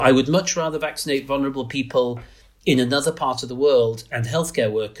I would much rather vaccinate vulnerable people in another part of the world and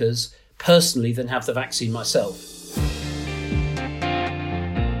healthcare workers personally than have the vaccine myself.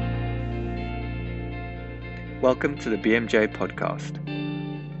 Welcome to the BMJ podcast.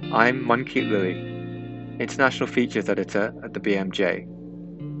 I'm Mankit Lilly, International Features Editor at the BMJ.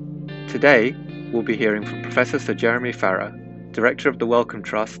 Today, we'll be hearing from Professor Sir Jeremy Farrar, Director of the Wellcome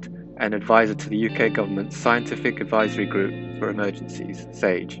Trust and Advisor to the UK Government's Scientific Advisory Group for Emergencies,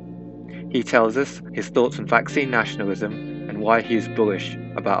 SAGE. He tells us his thoughts on vaccine nationalism and why he is bullish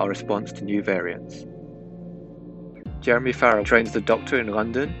about our response to new variants. Jeremy Farrar trains as a doctor in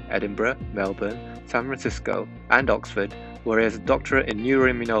London, Edinburgh, Melbourne, San Francisco and Oxford, where he has a doctorate in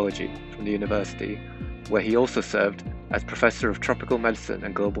neuroimmunology from the university, where he also served as Professor of Tropical Medicine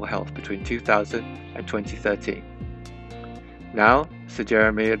and Global Health between 2000 and 2013. Now, Sir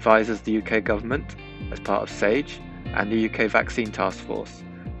Jeremy advises the UK government as part of SAGE and the UK Vaccine Task Force.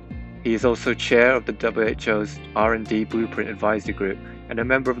 He is also chair of the WHO's R&D Blueprint Advisory Group and a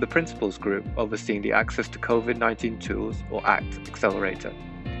member of the Principals Group overseeing the Access to COVID-19 Tools, or ACT, Accelerator.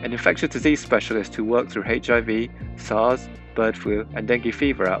 An infectious disease specialist who worked through HIV, SARS, bird flu and dengue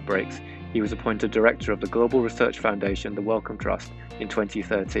fever outbreaks, he was appointed director of the global research foundation, the Wellcome Trust, in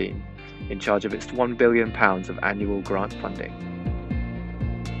 2013, in charge of its £1 billion of annual grant funding.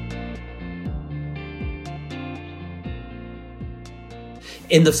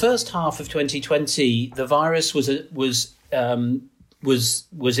 In the first half of 2020, the virus was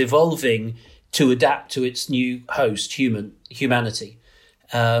evolving to adapt to its new host, humanity.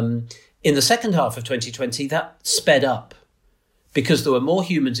 In the second half of 2020, that sped up because there were more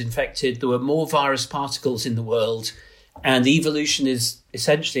humans infected, there were more virus particles in the world, and evolution is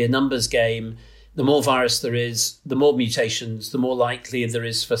essentially a numbers game. The more virus there is, the more mutations, the more likely there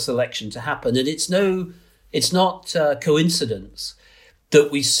is for selection to happen. And it's not coincidence that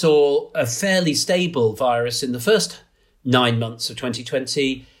we saw a fairly stable virus in the first 9 months of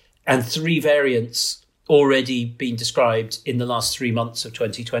 2020 and 3 variants already being described in the last 3 months of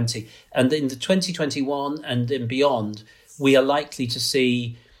 2020. And in the 2021 and then beyond, we are likely to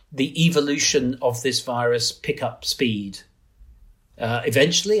see the evolution of this virus pick up speed.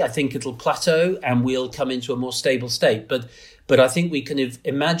 Eventually, I think it'll plateau and we'll come into a more stable state. But I think we can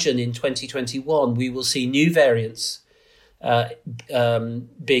imagine in 2021, we will see new variants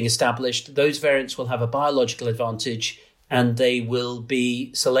being established. Those variants will have a biological advantage and they will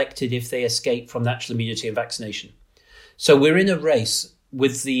be selected if they escape from natural immunity and vaccination. So we're in a race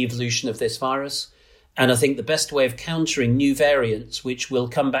with the evolution of this virus. And I think the best way of countering new variants, which will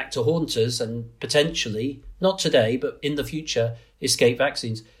come back to haunt us and potentially, not today, but in the future, escape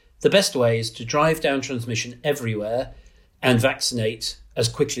vaccines, the best way is to drive down transmission everywhere and vaccinate as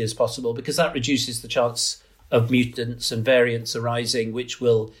quickly as possible, because that reduces the chance of mutants and variants arising, which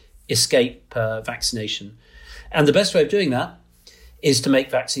will escape vaccination. And the best way of doing that is to make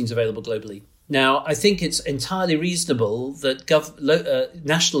vaccines available globally. Now, I think it's entirely reasonable that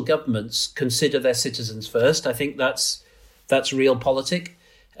national governments consider their citizens first. I think that's realpolitik,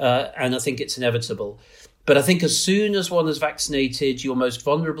 and I think it's inevitable. But I think as soon as one has vaccinated your most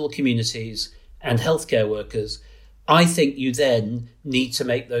vulnerable communities and healthcare workers, I think you then need to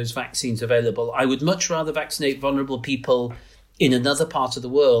make those vaccines available. I would much rather vaccinate vulnerable people in another part of the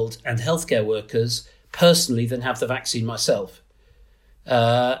world and healthcare workers personally than have the vaccine myself.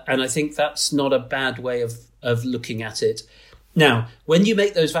 And I think that's not a bad way of looking at it. Now, when you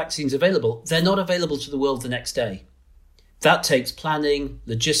make those vaccines available, they're not available to the world the next day. That takes planning,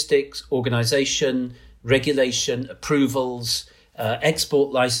 logistics, organisation, regulation, approvals,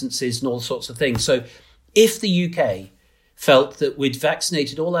 export licenses and all sorts of things. So if the UK felt that we'd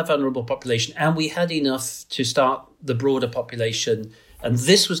vaccinated all our vulnerable population and we had enough to start the broader population, and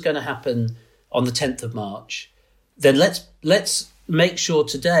this was going to happen on the 10th of March, then let's make sure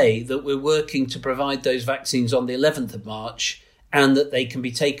today that we're working to provide those vaccines on the 11th of March and that they can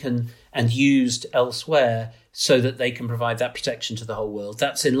be taken and used elsewhere so that they can provide that protection to the whole world.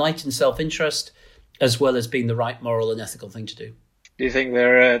 That's enlightened self-interest as well as being the right moral and ethical thing to do. Do you think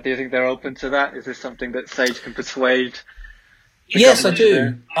they're open to that? Is this something that SAGE can persuade? Yes, I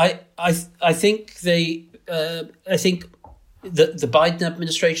do. I think the Biden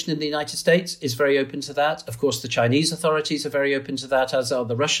administration in the United States is very open to that. Of course, the Chinese authorities are very open to that, as are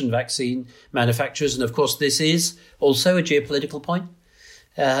the Russian vaccine manufacturers. And of course, this is also a geopolitical point.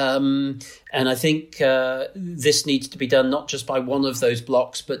 And I think this needs to be done not just by one of those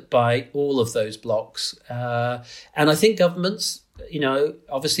blocks, but by all of those blocks. And I think governments,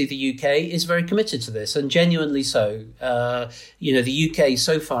 obviously the UK is very committed to this, and genuinely so. The UK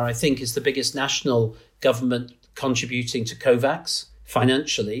so far, I think, is the biggest national government contributing to COVAX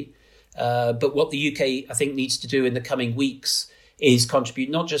financially. But what the UK, I think, needs to do in the coming weeks is contribute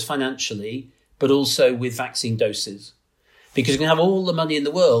not just financially, but also with vaccine doses. Because you can have all the money in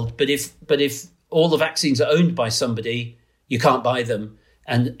the world, but if all the vaccines are owned by somebody, you can't buy them.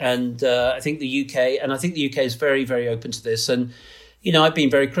 And I think the UK is very, very open to this. And, I've been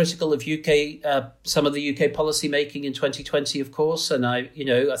very critical of some of the UK policy making in 2020, of course. And I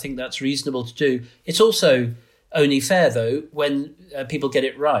think that's reasonable to do. It's also only fair, though, when people get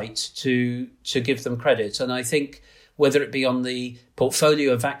it right to give them credit. And I think whether it be on the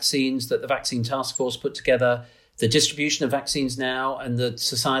portfolio of vaccines that the Vaccine Task Force put together, the distribution of vaccines now and the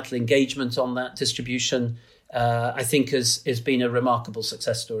societal engagement on that distribution, I think has been a remarkable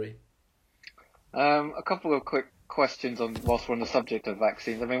success story. A couple of quick questions whilst we're on the subject of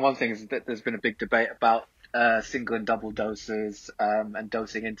vaccines. I mean, one thing is that there's been a big debate about single and double doses and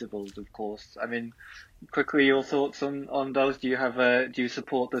dosing intervals, of course. I mean, quickly, your thoughts on those? Do you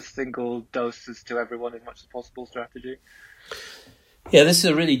support the single doses to everyone as much as possible strategy? Yeah, this is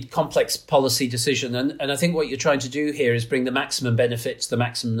a really complex policy decision. And I think what you're trying to do here is bring the maximum benefit to the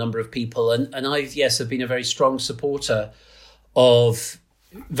maximum number of people. And I, have been a very strong supporter of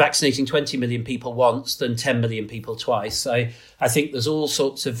vaccinating 20 million people once than 10 million people twice. I think there's all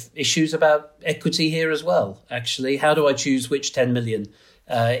sorts of issues about equity here as well, actually. How do I choose which 10 million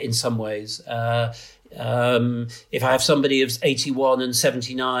in some ways? If I have somebody of 81 and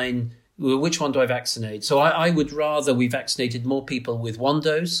 79, which one do I vaccinate? So I would rather we vaccinated more people with one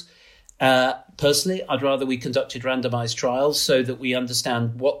dose. Personally, I'd rather we conducted randomized trials so that we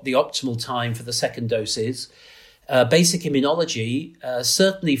understand what the optimal time for the second dose is. Basic immunology,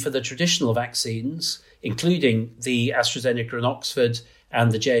 certainly for the traditional vaccines, including the AstraZeneca and Oxford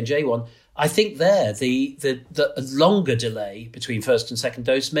and the J&J one, I think the longer delay between first and second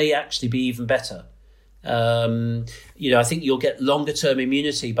dose may actually be even better. I think you'll get longer term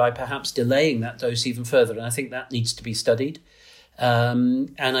immunity by perhaps delaying that dose even further. And I think that needs to be studied.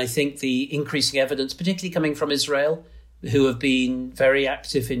 And I think the increasing evidence, particularly coming from Israel, who have been very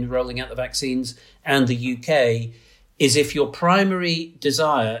active in rolling out the vaccines, and the UK, is if your primary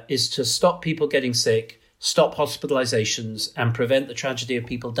desire is to stop people getting sick, stop hospitalizations, and prevent the tragedy of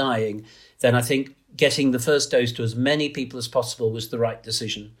people dying, then I think getting the first dose to as many people as possible was the right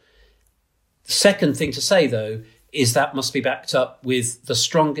decision. The second thing to say, though, is that must be backed up with the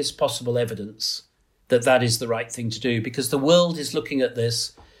strongest possible evidence that is the right thing to do, because the world is looking at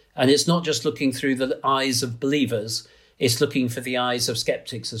this, and it's not just looking through the eyes of believers, it's looking for the eyes of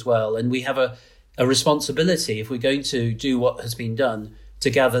skeptics as well. And we have a responsibility, if we're going to do what has been done, to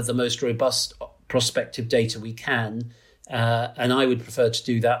gather the most robust prospective data we can. And I would prefer to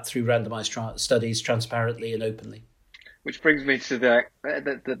do that through randomized studies transparently and openly. Which brings me to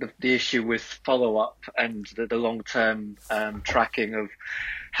the issue with follow-up and the long-term tracking of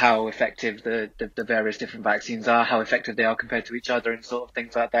how effective the various different vaccines are, how effective they are compared to each other, and sort of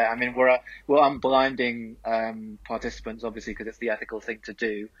things like that. I mean, we're unblinding participants, obviously, because it's the ethical thing to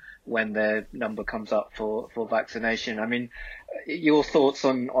do when their number comes up for vaccination. I mean, your thoughts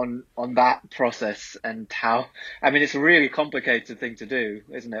on that process and how? I mean, it's a really complicated thing to do,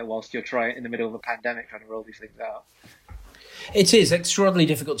 isn't it? Whilst you're in the middle of a pandemic, trying to roll these things out. It is extraordinarily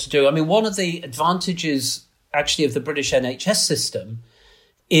difficult to do. I mean, one of the advantages actually of the British NHS system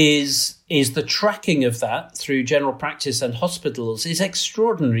is the tracking of that through general practice and hospitals is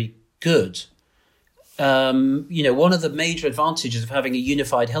extraordinarily good. One of the major advantages of having a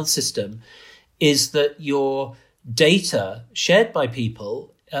unified health system is that your data shared by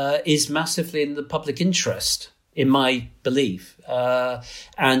people is massively in the public interest, in my belief.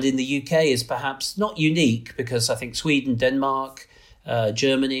 And in the UK is perhaps not unique, because I think Sweden, Denmark,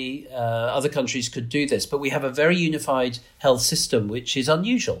 Germany, other countries could do this. But we have a very unified health system, which is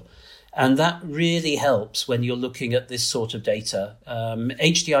unusual. And that really helps when you're looking at this sort of data.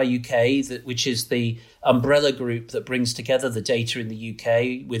 HDI UK, which is the umbrella group that brings together the data in the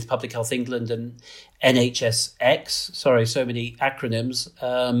UK with Public Health England and NHSX, sorry, so many acronyms,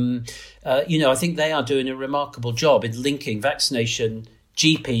 I think they are doing a remarkable job in linking vaccination,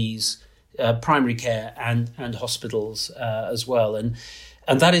 GPs, primary care and hospitals as well. And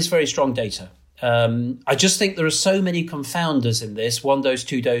that is very strong data. I just think there are so many confounders in this: one dose,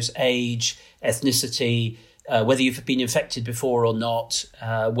 two dose, age, ethnicity, whether you've been infected before or not,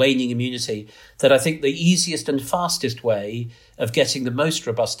 waning immunity, that I think the easiest and fastest way of getting the most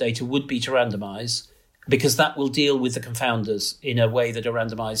robust data would be to randomise, because that will deal with the confounders in a way that a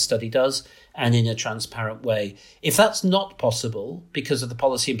randomised study does and in a transparent way. If that's not possible because of the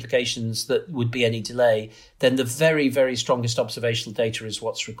policy implications that would be any delay, then the very, very strongest observational data is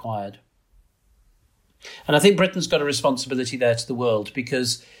what's required. And I think Britain's got a responsibility there to the world,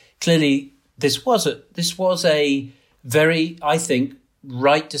 because clearly this was a very, I think,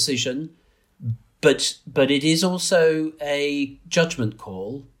 right decision, but it is also a judgment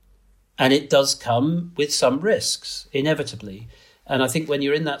call, and it does come with some risks, inevitably. And I think when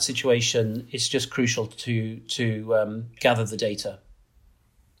you're in that situation, it's just crucial to gather the data.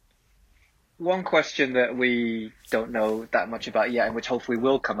 One question that we don't know that much about yet, and which hopefully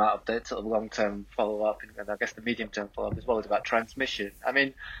will come out of the sort of long-term follow-up, and I guess the medium-term follow-up as well, is about transmission. I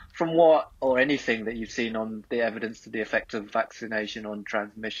mean, from what or anything that you've seen on the evidence to the effect of vaccination on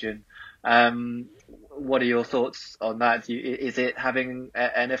transmission, what are your thoughts on that? Is it having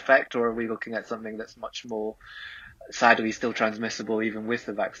an effect, or are we looking at something that's much more, sadly, still transmissible even with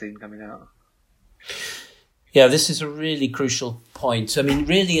the vaccine coming out? Yeah, this is a really crucial point. I mean,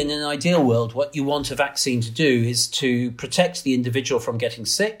 really, in an ideal world, what you want a vaccine to do is to protect the individual from getting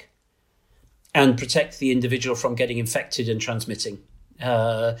sick and protect the individual from getting infected and transmitting.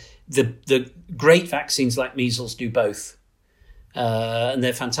 The great vaccines like measles do both, and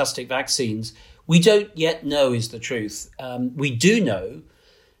they're fantastic vaccines. We don't yet know is the truth. We do know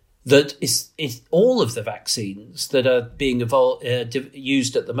that it's all of the vaccines that are being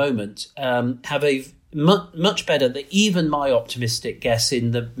used at the moment have a much better than even my optimistic guess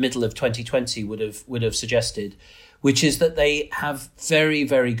in the middle of 2020 would have suggested, which is that they have very,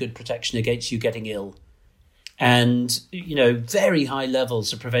 very good protection against you getting ill, and very high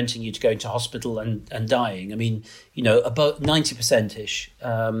levels of preventing you to going to hospital and dying. I mean, about 90% ish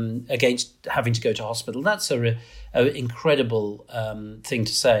against having to go to hospital. That's an incredible thing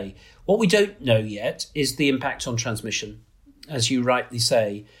to say. What we don't know yet is the impact on transmission, as you rightly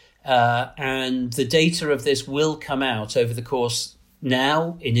say. And the data of this will come out over the course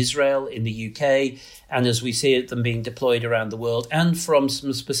now in Israel, in the UK, and as we see them being deployed around the world, and from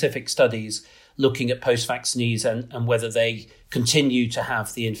some specific studies looking at post-vaccinees and whether they continue to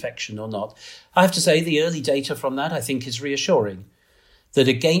have the infection or not. I have to say the early data from that, I think, is reassuring. That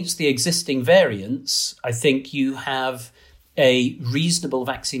against the existing variants, I think you have a reasonable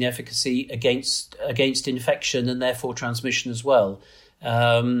vaccine efficacy against infection and therefore transmission as well.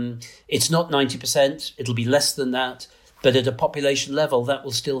 It's not 90%, it'll be less than that, but at a population level, that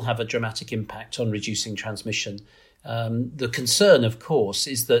will still have a dramatic impact on reducing transmission. The concern, of course,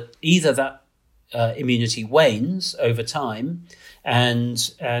 is that either that immunity wanes over time and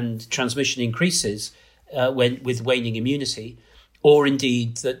transmission increases with waning immunity, or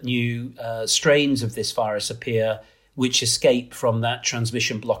indeed that new strains of this virus appear which escape from that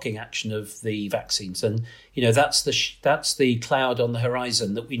transmission blocking action of the vaccines. And, that's the cloud on the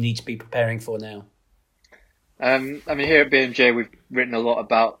horizon that we need to be preparing for now. Here at BMJ, we've written a lot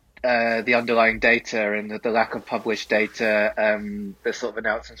about the underlying data and the lack of published data, the sort of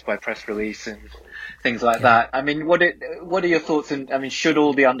announcements by press release and things like that. I mean, what are your thoughts? And should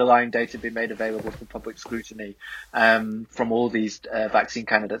all the underlying data be made available for public scrutiny from all these vaccine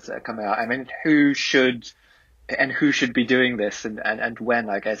candidates that are coming out? I mean, who should be doing this and when,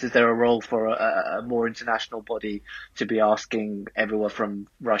 I guess? Is there a role for a more international body to be asking everyone from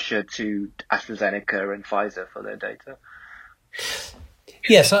Russia to AstraZeneca and Pfizer for their data?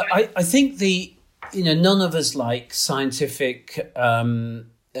 Yes, I think none of us like scientific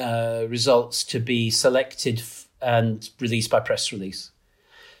results to be selected and released by press release.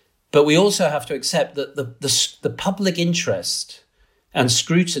 But we also have to accept that the public interest and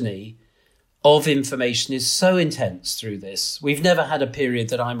scrutiny of information is so intense through this. We've never had a period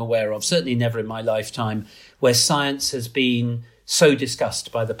that I'm aware of, certainly never in my lifetime, where science has been so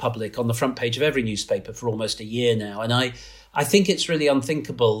discussed by the public on the front page of every newspaper for almost a year now. And I think it's really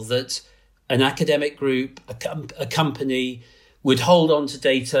unthinkable that an academic group, a company, would hold on to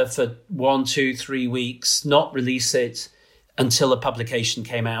data for 1, 2, 3 weeks, not release it until a publication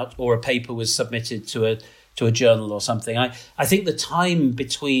came out or a paper was submitted to a journal or something. I think the time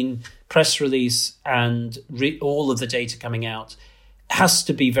between press release and all of the data coming out has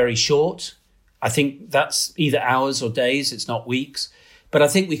to be very short. I think that's either hours or days, it's not weeks. But I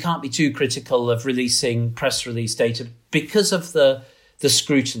think we can't be too critical of releasing press release data because of the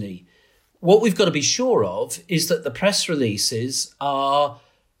scrutiny. What we've got to be sure of is that the press releases are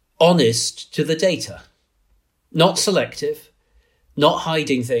honest to the data, not selective, not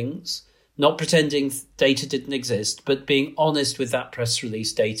hiding things, not pretending data didn't exist, but being honest with that press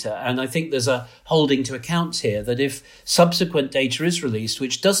release data. And I think there's a holding to account here that if subsequent data is released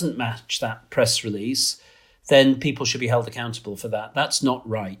which doesn't match that press release, then people should be held accountable for that. That's not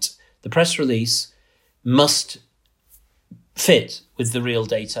right. The press release must fit with the real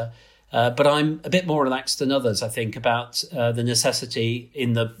data. But I'm a bit more relaxed than others, I think, about the necessity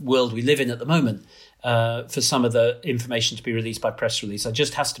in the world we live in at the moment for some of the information to be released by press release. I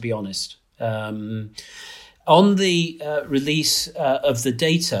just has to be honest. On the release of the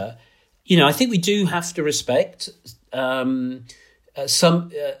data, I think we do have to respect some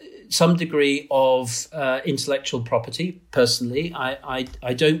degree of intellectual property. Personally,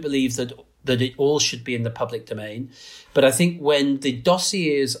 I don't believe that it all should be in the public domain. But I think when the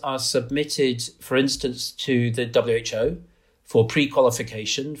dossiers are submitted, for instance, to the WHO for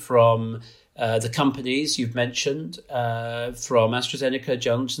pre-qualification from the companies you've mentioned, from AstraZeneca,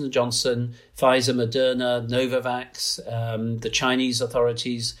 Johnson & Johnson, Pfizer, Moderna, Novavax, the Chinese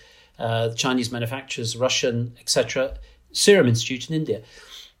authorities, the Chinese manufacturers, Russian, etc., Serum Institute in India.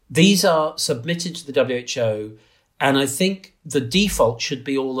 These are submitted to the WHO, and I think the default should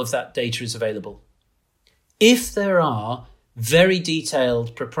be all of that data is available. If there are very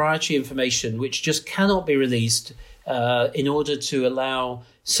detailed proprietary information which just cannot be released in order to allow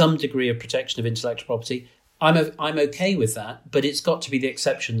some degree of protection of intellectual property, I'm okay with that, but it's got to be the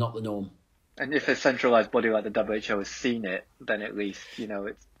exception, not the norm. And if a centralized body like the WHO has seen it, then at least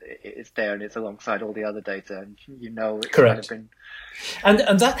it's there and it's alongside all the other data, and it's correct. Kind of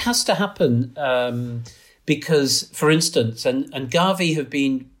and that has to happen because, for instance, and Gavi have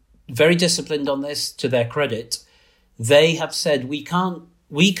been very disciplined on this, to their credit. They have said we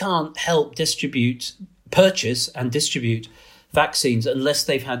can't help purchase and distribute vaccines unless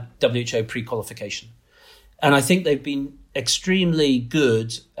they've had WHO pre-qualification. And I think they've been extremely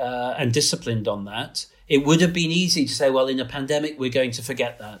good and disciplined on that. It would have been easy to say, well, in a pandemic, we're going to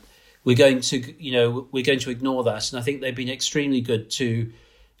forget that. We're going to ignore that. And I think they've been extremely good to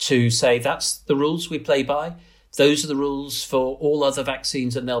say that's the rules we play by. Those are the rules for all other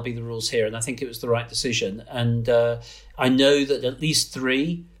vaccines, and they'll be the rules here. And I think it was the right decision. And I know that at least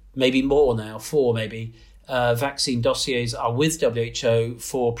 3, maybe more now, 4 maybe, vaccine dossiers are with WHO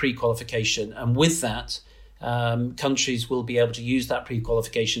for pre-qualification. And with that, countries will be able to use that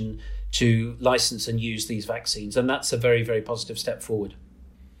pre-qualification to license and use these vaccines. And that's a very, very positive step forward.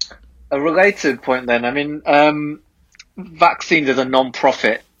 A related point then, vaccines as a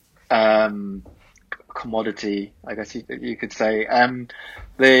non-profit commodity, I guess you could say.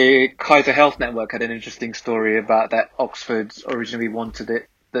 The Kaiser Health Network had an interesting story about that Oxford originally wanted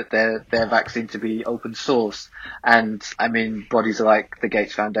their vaccine to be open source. And bodies like the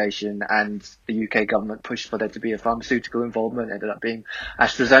Gates Foundation and the UK government pushed for there to be a pharmaceutical involvement. It ended up being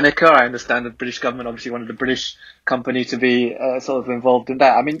AstraZeneca. I understand the British government obviously wanted the British company to be sort of involved in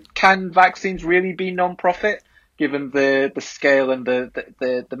that. Can vaccines really be non-profit, given the scale and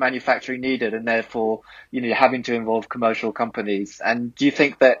the manufacturing needed, and therefore, having to involve commercial companies? And do you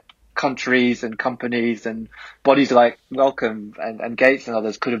think that countries and companies and bodies like Wellcome and Gates and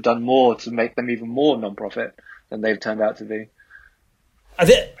others could have done more to make them even more non-profit than they've turned out to be? I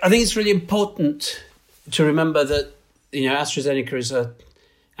think it's really important to remember that, AstraZeneca is a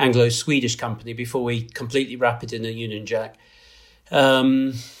Anglo-Swedish company before we completely wrap it in a Union Jack.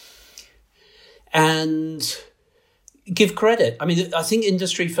 And give credit. I think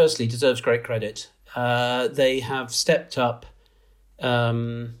industry, firstly, deserves great credit. They have stepped up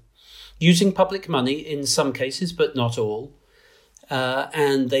using public money in some cases, but not all.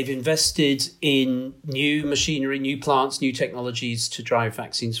 And they've invested in new machinery, new plants, new technologies to drive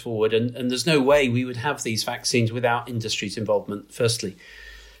vaccines forward. And there's no way we would have these vaccines without industry's involvement, firstly.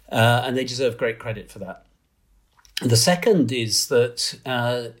 And they deserve great credit for that. And the second is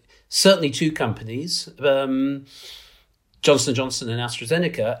that certainly 2 companies, Johnson & Johnson and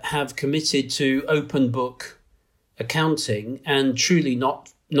AstraZeneca, have committed to open book accounting and truly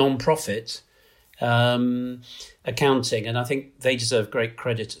not non-profit accounting. And I think they deserve great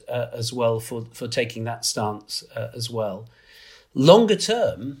credit as well for taking that stance as well. Longer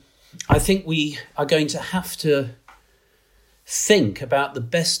term, I think we are going to have to think about the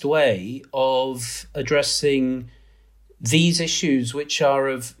best way of addressing these issues, which are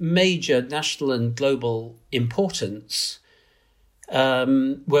of major national and global importance,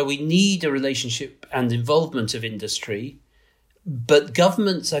 where we need a relationship and involvement of industry, but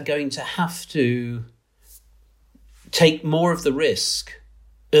governments are going to have to take more of the risk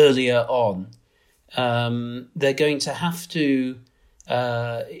earlier on. They're going to have to,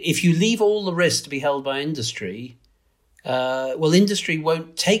 if you leave all the risk to be held by industry, industry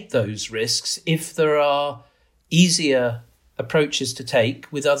won't take those risks if there are easier approaches to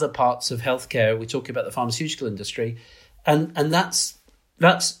take with other parts of healthcare. We're talking about the pharmaceutical industry, and that's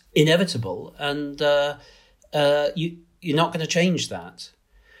inevitable, and you're not going to change that.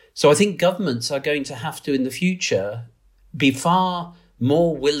 So I think governments are going to have to, in the future, be far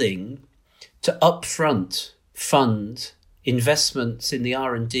more willing to upfront fund investments in the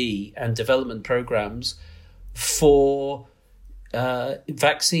R&D and development programs for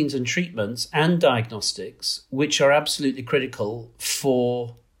vaccines and treatments and diagnostics, which are absolutely critical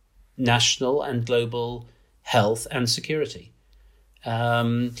for national and global health and security.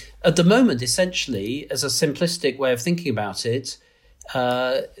 At the moment, essentially, as a simplistic way of thinking about it,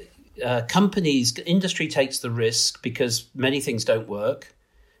 industry takes the risk because many things don't work,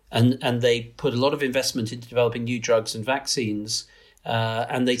 and they put a lot of investment into developing new drugs and vaccines,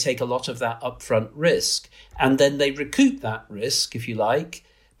 and they take a lot of that upfront risk. And then they recoup that risk, if you like,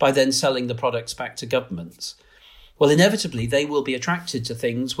 by then selling the products back to governments. Well, inevitably, they will be attracted to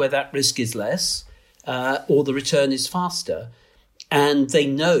things where that risk is less or the return is faster. And they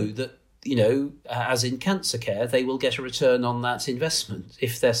know that, as in cancer care, they will get a return on that investment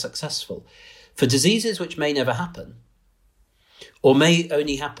if they're successful. For diseases which may never happen, or may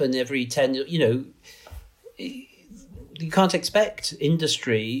only happen every 10, you can't expect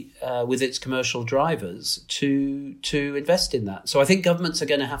industry with its commercial drivers to invest in that. So I think governments are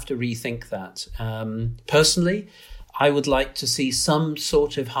going to have to rethink that. Personally, I would like to see some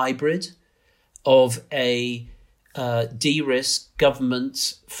sort of hybrid of a de-risk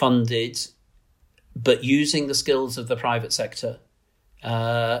government-funded, but using the skills of the private sector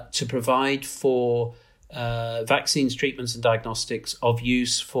to provide for vaccines, treatments and diagnostics of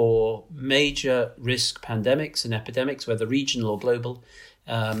use for major risk pandemics and epidemics, whether regional or global.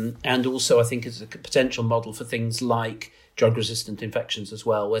 And also, I think, it's a potential model for things like drug-resistant infections as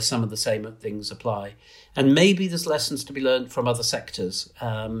well, where some of the same things apply. And maybe there's lessons to be learned from other sectors.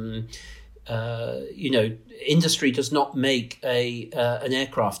 Industry does not make an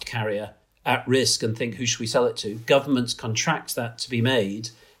aircraft carrier at risk and think, who should we sell it to? Governments contract that to be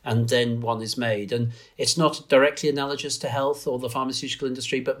made, and then one is made. And it's not directly analogous to health or the pharmaceutical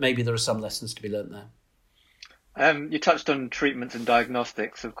industry, but maybe there are some lessons to be learned there. You touched on treatments and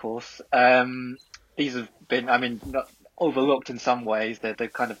diagnostics, of course. These have been, not overlooked in some ways. They're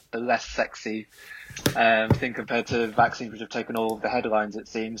kind of the less sexy thing compared to vaccines, which have taken all of the headlines, it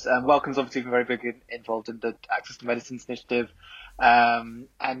seems. Wellcome's obviously been very big involved in the Access to Medicines initiative. And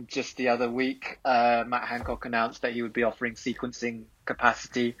just the other week, Matt Hancock announced that he would be offering sequencing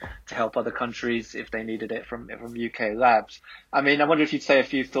capacity to help other countries if they needed it from UK labs. I wonder if you'd say a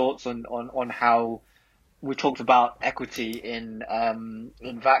few thoughts on how we talked about equity in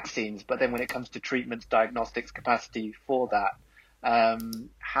vaccines, but then when it comes to treatments, diagnostics capacity for that,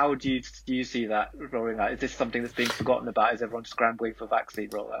 how do you see that rolling out? Is this something that's being forgotten about? Is everyone scrambling for vaccine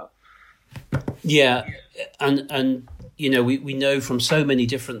rollout? Yeah, and we know from so many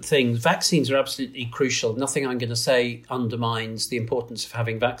different things, vaccines are absolutely crucial. Nothing I'm going to say undermines the importance of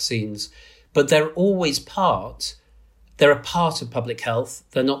having vaccines, but they're a part of public health.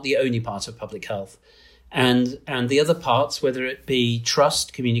 They're not the only part of public health. And the other parts, whether it be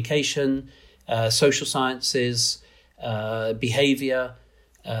trust, communication, social sciences, behavior,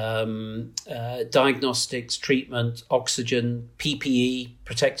 diagnostics, treatment, oxygen, PPE,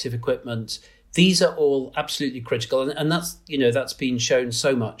 protective equipment, these are all absolutely critical. And that's been shown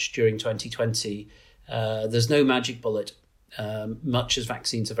so much during 2020. There's no magic bullet, much as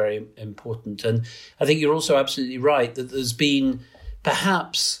vaccines are very important. And I think you're also absolutely right that there's been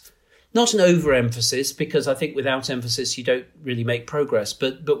perhaps not an overemphasis, because I think without emphasis, you don't really make progress.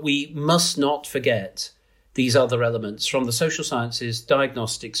 But we must not forget these other elements from the social sciences,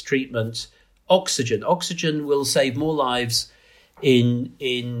 diagnostics, treatment, oxygen. Oxygen will save more lives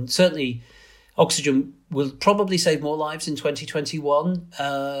certainly oxygen will probably save more lives in 2021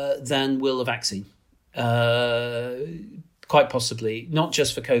 than will a vaccine. Quite possibly, not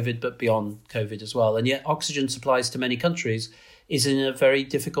just for COVID, but beyond COVID as well. And yet oxygen supplies to many countries is in a very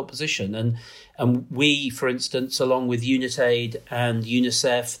difficult position. And we, for instance, along with UNITAID and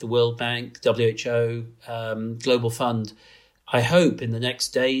UNICEF, the World Bank, WHO, Global Fund, I hope in the next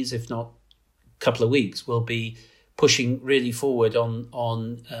days, if not a couple of weeks, will be pushing really forward on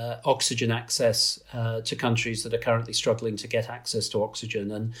oxygen access to countries that are currently struggling to get access to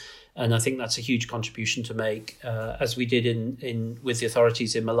oxygen. And I think that's a huge contribution to make, as we did with the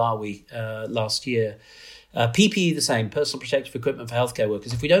authorities in Malawi last year. PPE the same, personal protective equipment for healthcare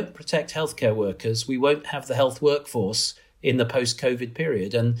workers. If we don't protect healthcare workers, we won't have the health workforce in the post-COVID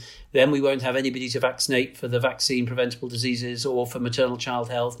period. And then we won't have anybody to vaccinate for the vaccine preventable diseases or for maternal child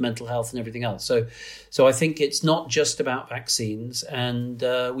health, mental health and everything else. So I think it's not just about vaccines, and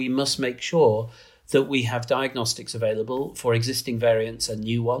we must make sure that we have diagnostics available for existing variants and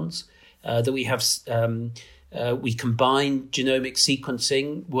new ones, that we have we combine genomic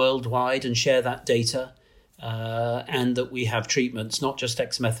sequencing worldwide and share that data. and that we have treatments, not just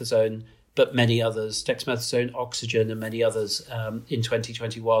dexamethasone, but many others, dexamethasone, oxygen, and many others in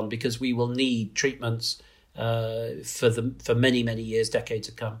 2021, because we will need treatments for many, many years, decades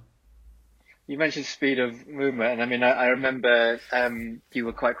to come. You mentioned speed of movement, and I mean, I remember you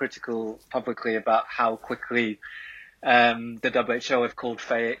were quite critical publicly about how quickly the WHO have called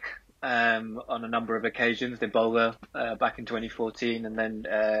FAIC on a number of occasions, Ebola back in 2014, and then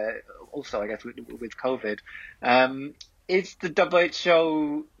also, I guess, with COVID. Is the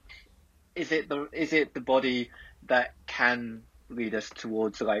WHO, is it the body that can lead us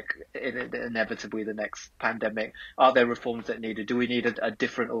towards, like, inevitably the next pandemic? Are there reforms that needed? Do we need a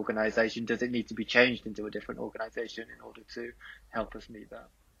different organization? Does it need to be changed into a different organization in order to help us meet that?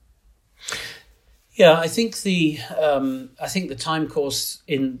 Yeah, I think the time course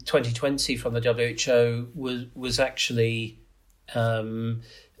in 2020 from the WHO was actually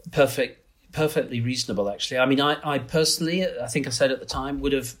perfectly reasonable. Actually, I mean, I personally, I think I said at the time,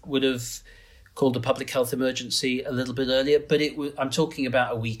 would have called a public health emergency a little bit earlier, but I'm talking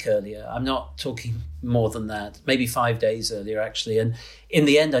about a week earlier. I'm not talking more than that, maybe 5 days earlier, actually. And in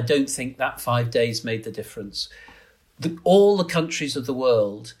the end, I don't think that 5 days made the difference. All the countries of the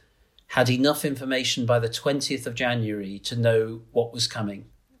world had enough information by the 20th of January to know what was coming.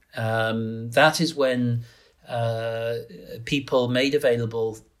 That is when people made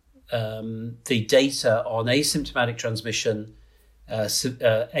available the data on asymptomatic transmission,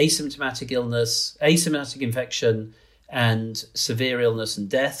 asymptomatic illness, asymptomatic infection, and severe illness and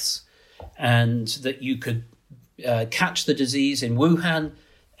deaths, and that you could catch the disease in Wuhan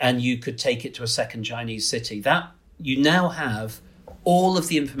and you could take it to a second Chinese city. That you now have all of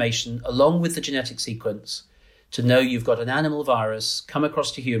the information along with the genetic sequence to know you've got an animal virus come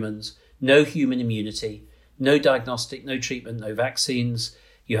across to humans, no human immunity, no diagnostic, no treatment, no vaccines.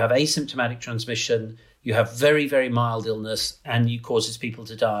 You have asymptomatic transmission, you have very, very mild illness, and it causes people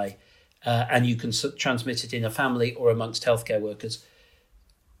to die. And you can transmit it in a family or amongst healthcare workers.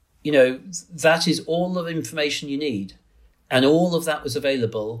 You know, that is all the information you need. And all of that was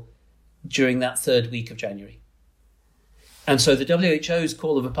available during that third week of January. And so the WHO's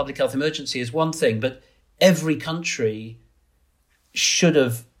call of a public health emergency is one thing, but every country should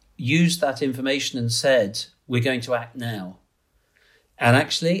have used that information and said, we're going to act now. And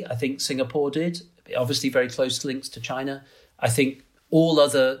actually, I think Singapore did, obviously very close links to China. I think all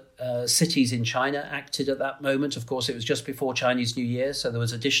other cities in China acted at that moment. Of course, it was just before Chinese New Year, so there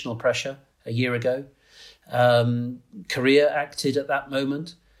was additional pressure a year ago. Korea acted at that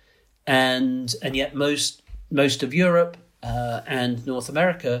moment. And yet most of Europe and North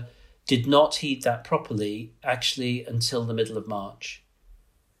America did not heed that properly, actually, until the middle of March.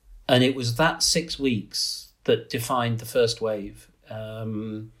 And it was that 6 weeks that defined the first wave.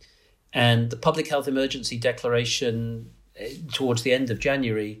 And the public health emergency declaration towards the end of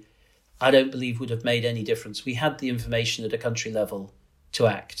January, I don't believe would have made any difference. We had the information at a country level to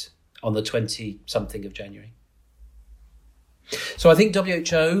act on the 20-something of January. So I think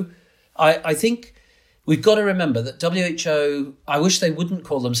WHO, I think we've got to remember that WHO, I wish they wouldn't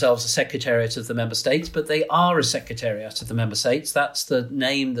call themselves a secretariat of the member states, but they are a secretariat of the member states. That's the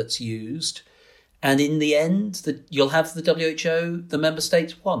name that's used. And in the end, you'll have the WHO the member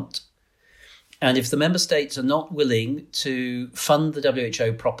states want. And if the member states are not willing to fund the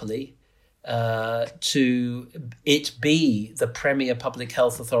WHO properly, to it be the premier public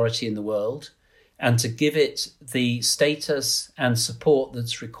health authority in the world, and to give it the status and support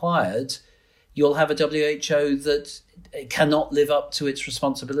that's required, you'll have a WHO that cannot live up to its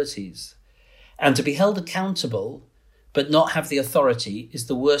responsibilities. And to be held accountable but not have the authority is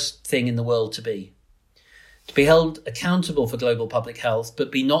the worst thing in the world to be. To be held accountable for global public health, but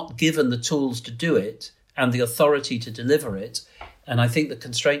be not given the tools to do it and the authority to deliver it. And I think the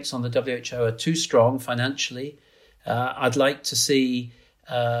constraints on the WHO are too strong financially. I'd like to see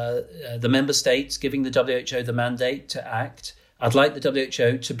the member states giving the WHO the mandate to act. I'd like the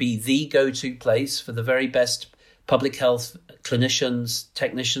WHO to be the go-to place for the very best public health clinicians,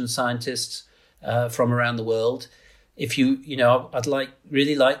 technicians, scientists from around the world. I'd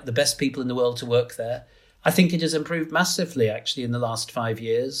really like the best people in the world to work there. I think it has improved massively, actually, in the last 5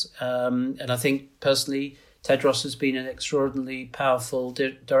 years. And I think, personally, Tedros has been an extraordinarily powerful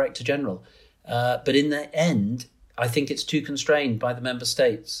Director General. But in the end, I think it's too constrained by the member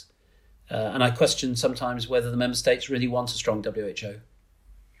states. And I question sometimes whether the member states really want a strong WHO.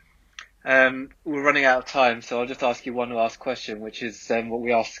 We're running out of time, so I'll just ask you one last question, which is what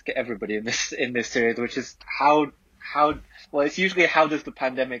we ask everybody in this series, which is how well, it's usually how does the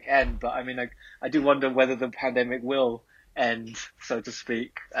pandemic end, but I mean, I do wonder whether the pandemic will end, so to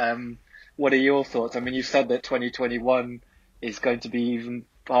speak. what are your thoughts? I mean, you said that 2021 is going to be even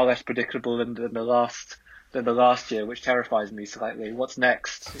far less predictable than the last year, which terrifies me slightly. What's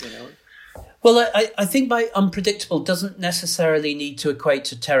next? Well, I think by unpredictable doesn't necessarily need to equate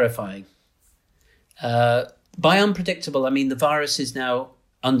to terrifying. By unpredictable, I mean the virus is now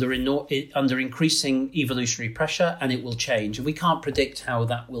under increasing evolutionary pressure, and it will change. And we can't predict how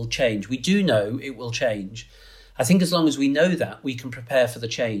that will change. We do know it will change. I think as long as we know that, we can prepare for the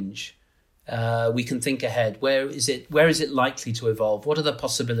change. We can think ahead. Where is it likely to evolve? What are the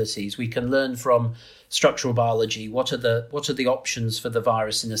possibilities? We can learn from structural biology. What are the options for the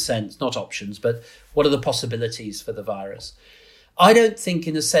virus, in a sense? Not options, but what are the possibilities for the virus? I don't think,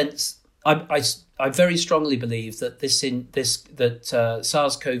 in a sense, I very strongly believe that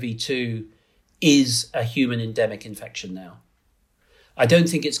SARS-CoV-2 is a human endemic infection now. I don't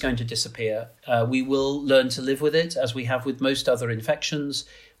think it's going to disappear. We will learn to live with it, as we have with most other infections.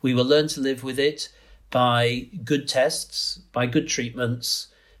 We will learn to live with it by good tests, by good treatments,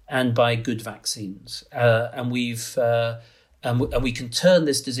 and by good vaccines. And we can turn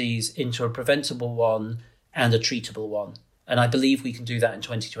this disease into a preventable one and a treatable one. And I believe we can do that in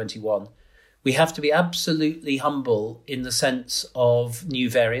 2021. We have to be absolutely humble in the sense of new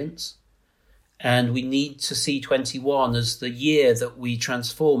variants. And we need to see 21 as the year that we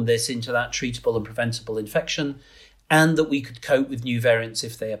transform this into that treatable and preventable infection, and that we could cope with new variants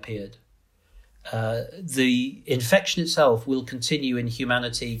if they appeared. The infection itself will continue in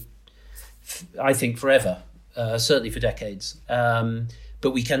humanity, I think, forever, certainly for decades.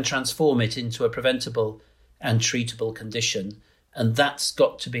 But we can transform it into a preventable and treatable condition. And that's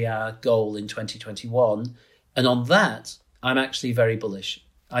got to be our goal in 2021. And on that, I'm actually very bullish.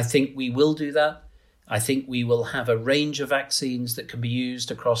 I think we will do that. I think we will have a range of vaccines that can be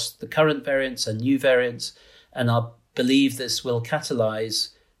used across the current variants and new variants. And I believe this will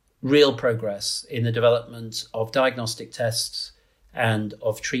catalyse real progress in the development of diagnostic tests and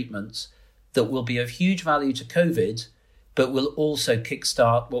of treatments that will be of huge value to COVID, but will also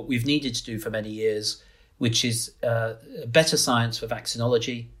kickstart what we've needed to do for many years, which is better science for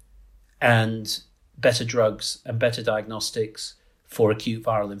vaccinology and better drugs and better diagnostics for acute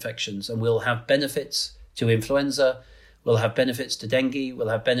viral infections. And we'll have benefits to influenza, we'll have benefits to dengue, we'll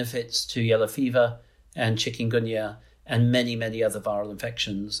have benefits to yellow fever and chikungunya and many, many other viral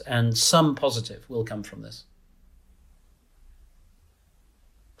infections. And some positive will come from this.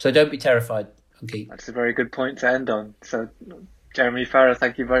 So don't be terrified, Monkey. That's a very good point to end on. So, Jeremy Farrar,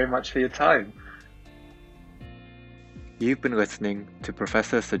 thank you very much for your time. You've been listening to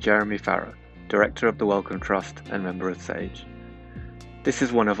Professor Sir Jeremy Farrar, Director of the Wellcome Trust and member of SAGE. This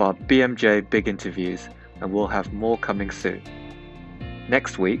is one of our BMJ big interviews, and we'll have more coming soon.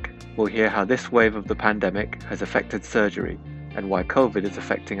 Next week, we'll hear how this wave of the pandemic has affected surgery and why COVID is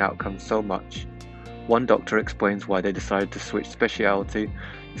affecting outcomes so much. One doctor explains why they decided to switch speciality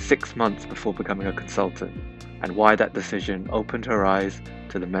 6 months before becoming a consultant, and why that decision opened her eyes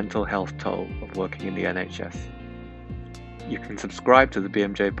to the mental health toll of working in the NHS. You can subscribe to the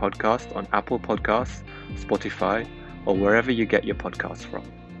BMJ podcast on Apple Podcasts, Spotify, or wherever you get your podcasts from.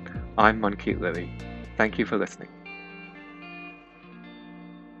 I'm Mankeet Lilly. Thank you for listening.